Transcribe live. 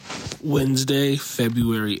Wednesday,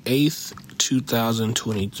 February 8th,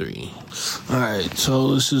 2023. Alright,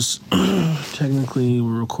 so this is technically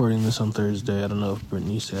we're recording this on Thursday. I don't know if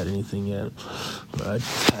Brittany said anything yet, but I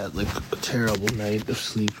just had a terrible night of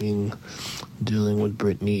sleeping, dealing with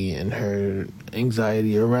Brittany and her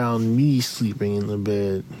anxiety around me sleeping in the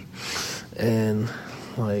bed. And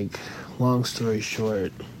long story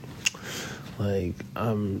short,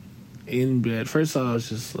 I'm in bed. First off, I was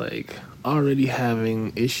just already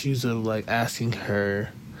having issues of asking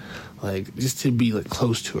her just to be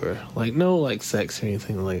close to her, no sex or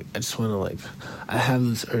anything. I just want to I have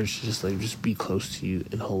this urge to just be close to you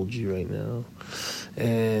and hold you right now.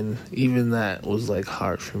 And even that was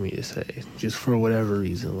hard for me to say, just for whatever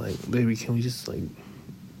reason. Baby, can we just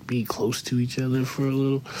be close to each other for a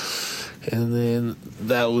little? And then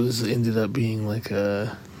that ended up being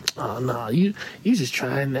oh no, you just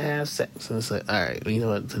trying to have sex. And it's alright, you know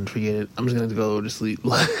what, then forget it. I'm just gonna go to sleep.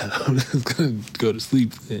 I'm just gonna go to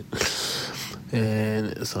sleep then.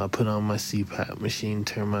 And so I put on my CPAP machine,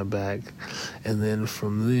 turn my back, and then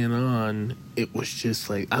from then on, it was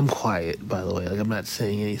just I'm quiet, by the way. I'm not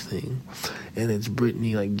saying anything. And it's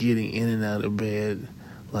Brittany getting in and out of bed,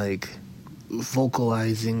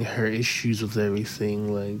 vocalizing her issues with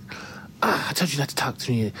everything, I told you not to talk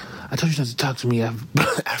to me. I told you not to talk to me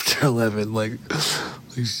after 11.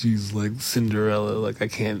 She's Cinderella. I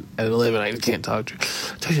can't, at 11, I can't talk to her.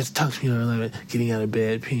 I told you not to talk to me at 11. Getting out of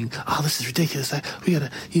bed, peeing. Oh, this is ridiculous. We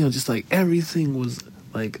gotta, just everything was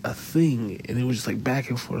a thing. And it was just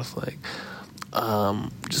back and forth,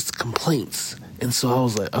 just complaints. And so I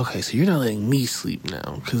was okay, so you're not letting me sleep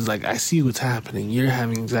now, because I see what's happening. You're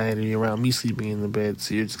having anxiety around me sleeping in the bed,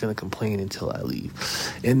 so you're just gonna complain until I leave.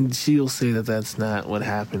 And she'll say that that's not what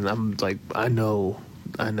happened. I'm I know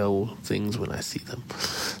things when I see them.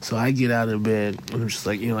 So I get out of bed and I'm just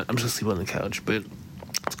you know what, I'm just gonna sleep on the couch. But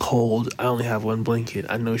it's cold. I only have one blanket.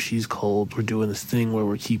 I know she's cold. We're doing this thing where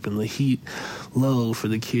we're keeping the heat low for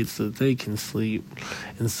the kids so that they can sleep.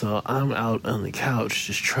 And so I'm out on the couch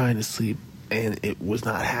just trying to sleep, and it was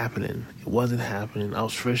not happening. It wasn't happening. I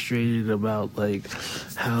was frustrated about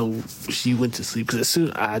how she went to sleep. Because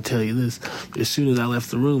I tell you this, as soon as I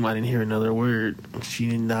left the room, I didn't hear another word. She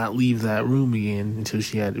did not leave that room again until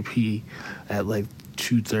she had to pee at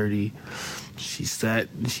 2:30. She sat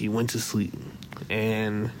and she went to sleep.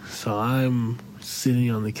 And so I'm sitting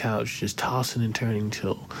on the couch just tossing and turning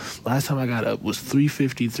till last time I got up was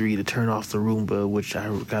 3:53 to turn off the Roomba, which I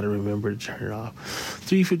gotta remember to turn it off.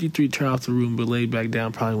 3:53 turn off the Roomba, laid back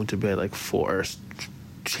down, probably went to bed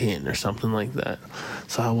 4:10 or something like that.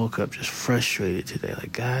 So I woke up just frustrated today,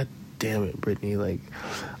 God damn it, Brittany,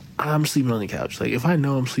 I'm sleeping on the couch. If I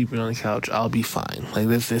know I'm sleeping on the couch, I'll be fine.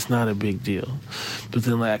 It's not a big deal. But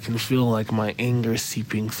then I can feel my anger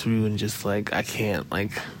seeping through, and just I can't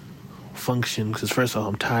function, because first of all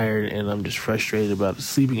I'm tired and I'm just frustrated about the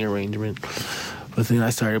sleeping arrangement. But then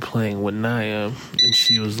I started playing with Naya, and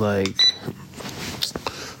she was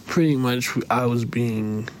pretty much I was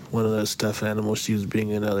being one of those stuffed animals, she was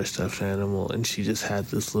being another stuffed animal, and she just had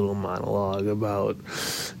this little monologue about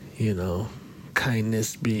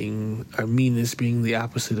kindness being, or meanness being the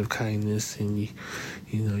opposite of kindness, and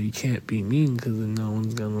you can't be mean because then no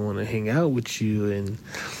one's gonna want to hang out with you, and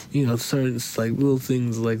certain little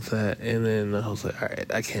things like that. And then I was alright,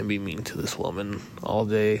 I can't be mean to this woman all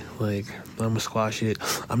day. I'm gonna squash it.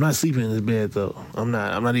 I'm not sleeping in this bed though. I'm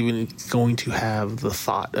not even going to have the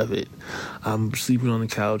thought of it. I'm sleeping on the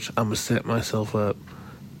couch. I'm gonna set myself up.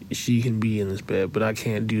 She can be in this bed, but I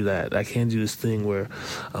can't do that. I can't do this thing where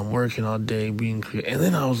I'm working all day, being creative. And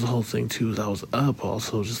then the whole thing too is I was up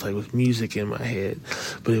also just with music in my head,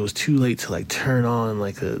 but it was too late to turn on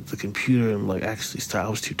the computer and actually start. I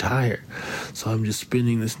was too tired, so I'm just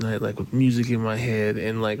spending this night with music in my head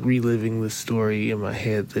and reliving this story in my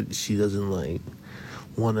head that she doesn't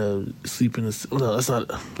want to sleep in the... No, that's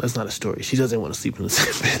not a story. She doesn't want to sleep in the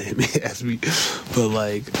same bed as me. But,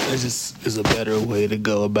 it just is a better way to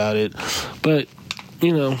go about it. But,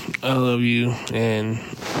 I love you, and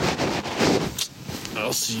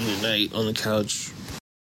I'll see you tonight on the couch.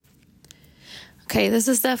 Okay, this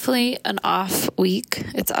is definitely an off week.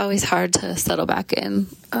 It's always hard to settle back in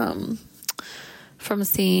from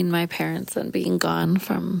seeing my parents and being gone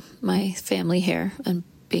from my family here and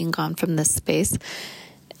being gone from this space.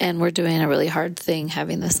 And we're doing a really hard thing,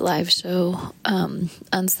 having this live show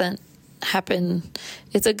unsent happen.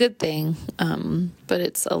 It's a good thing, but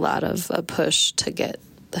it's a lot of a push to get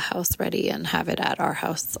the house ready and have it at our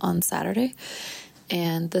house on Saturday.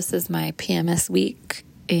 And this is my PMS week,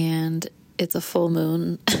 and it's a full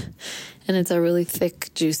moon, and it's a really thick,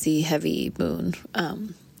 juicy, heavy moon.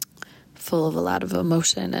 full of a lot of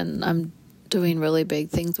emotion, and I'm doing really big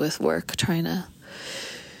things with work, trying to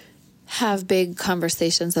have big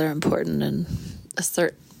conversations that are important and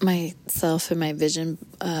assert myself and my vision,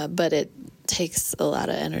 but it takes a lot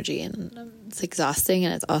of energy, and it's exhausting,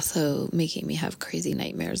 and it's also making me have crazy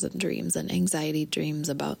nightmares and dreams and anxiety dreams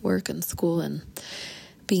about work and school and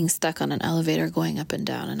being stuck on an elevator going up and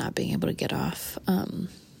down and not being able to get off.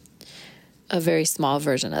 A very small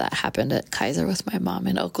version of that happened at Kaiser with my mom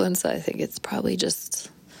in Oakland, so I think it's probably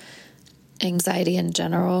just anxiety in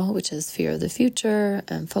general, which is fear of the future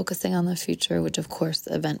and focusing on the future, which of course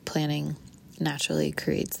event planning naturally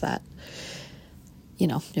creates that.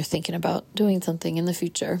 You're thinking about doing something in the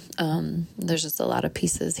future. There's just a lot of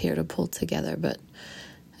pieces here to pull together, but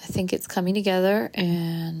I think it's coming together,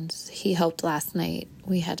 and he helped last night.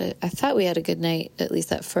 I thought we had a good night, at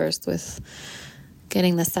least at first, with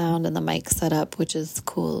getting the sound and the mic set up, which is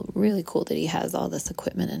cool, really cool that he has all this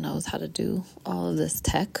equipment and knows how to do all of this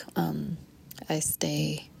tech. I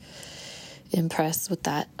stay impressed with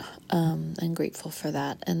that, and grateful for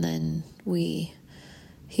that. And then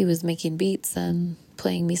he was making beats and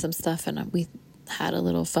playing me some stuff, and we had a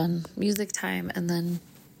little fun music time. And then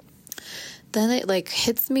it like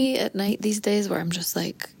hits me at night these days where I'm just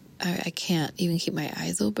like, I can't even keep my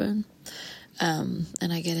eyes open. And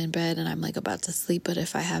I get in bed and I'm like about to sleep, but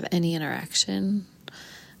if I have any interaction,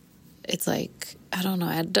 it's like, I don't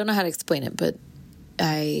know how to explain it, but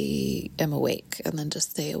I am awake and then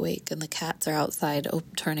just stay awake. And the cats are outside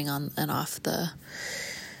turning on and off the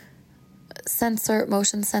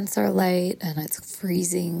motion sensor light, and it's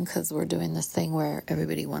freezing because we're doing this thing where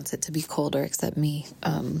everybody wants it to be colder except me.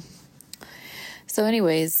 So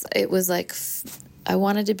anyways, it was like I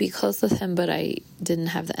wanted to be close with him, but I didn't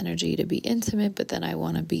have the energy to be intimate. But then I do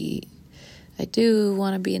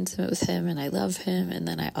want to be intimate with him, and I love him. And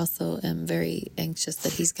then I also am very anxious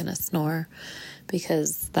that he's going to snore,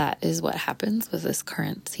 because that is what happens with this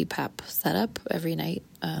current CPAP setup every night.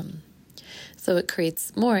 So it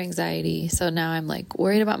creates more anxiety. So now I'm like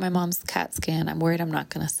worried about my mom's CAT scan. I'm worried I'm not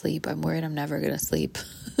going to sleep. I'm worried I'm never going to sleep.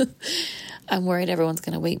 I'm worried everyone's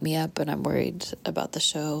going to wake me up, and I'm worried about the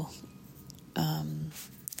show. I'm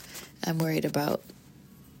worried about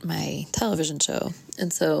my television show.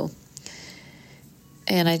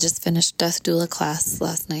 And I just finished Death Doula class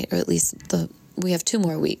last night, or at least we have 2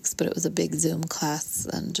 more weeks, but it was a big Zoom class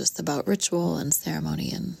and just about ritual and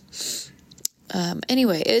ceremony. And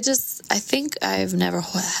anyway, I think I've never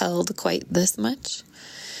held quite this much.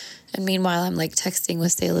 And meanwhile, I'm like texting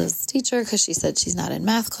with Selah's teacher because she said she's not in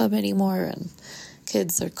math club anymore, and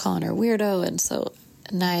kids are calling her weirdo. And so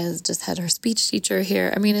Naya's just had her speech teacher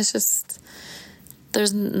here. I mean, it's just,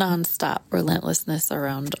 there's nonstop relentlessness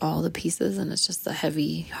around all the pieces, and it's just a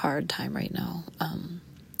heavy, hard time right now,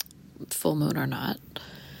 full moon or not.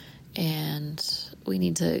 And we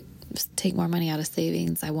need to take more money out of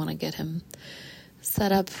savings. I want to get him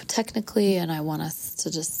set up technically, and I want us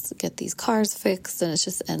to just get these cars fixed, and it's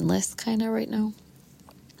just endless kind of right now.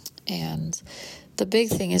 And the big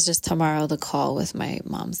thing is just tomorrow, the call with my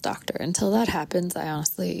mom's doctor. Until that happens, I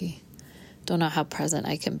honestly don't know how present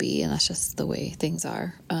I can be, and that's just the way things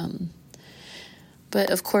are.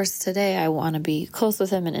 But of course today I want to be close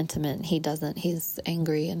with him and intimate, and he doesn't. He's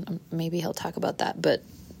angry, and maybe he'll talk about that. But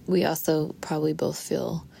we also probably both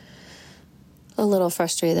feel a little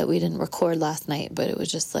frustrated that we didn't record last night, but it was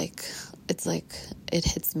just like, it's like it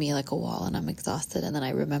hits me like a wall, and I'm exhausted, and then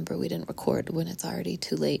I remember we didn't record when it's already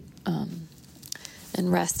too late. And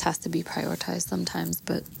rest has to be prioritized sometimes,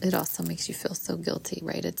 but it also makes you feel so guilty,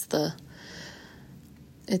 right? It's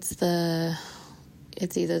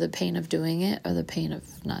either the pain of doing it or the pain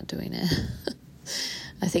of not doing it.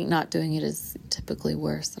 I think not doing it is typically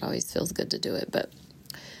worse. It always feels good to do it, but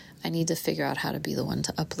I need to figure out how to be the one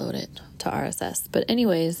to upload it to RSS. But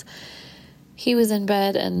anyways, he was in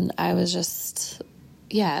bed, and I was just,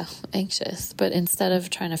 anxious. But instead of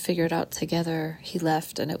trying to figure it out together, he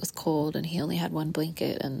left, and it was cold, and he only had 1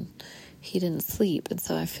 blanket, and he didn't sleep. And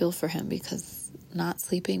so I feel for him, because not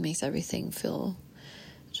sleeping makes everything feel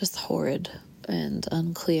just horrid and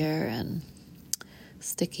unclear and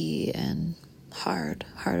sticky and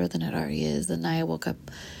harder than it already is. And I woke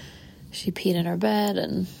up, she peed in her bed,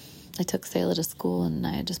 and I took Selah to school, and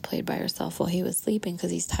Naya just played by herself while he was sleeping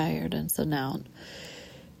because he's tired. And so now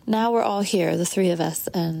we're all here, the 3 of us,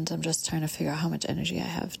 and I'm just trying to figure out how much energy I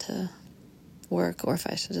have to work, or if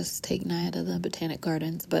I should just take Naya to the Botanic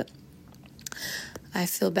Gardens. But I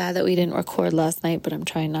feel bad that we didn't record last night, but I'm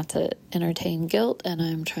trying not to entertain guilt, and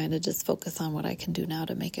I'm trying to just focus on what I can do now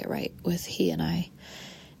to make it right with he and I.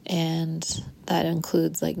 And that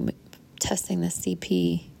includes like testing the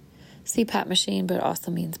CP CPAP machine, but it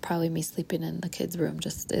also means probably me sleeping in the kids' room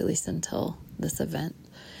just at least until this event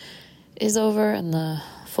is over and the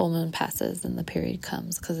full moon passes and the period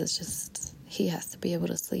comes, because it's just, he has to be able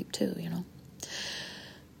to sleep too, you know.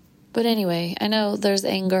 But anyway, I know there's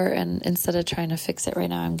anger, and instead of trying to fix it right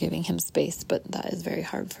now, I'm giving him space, but that is very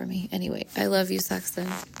hard for me. Anyway, I love you, Saxon.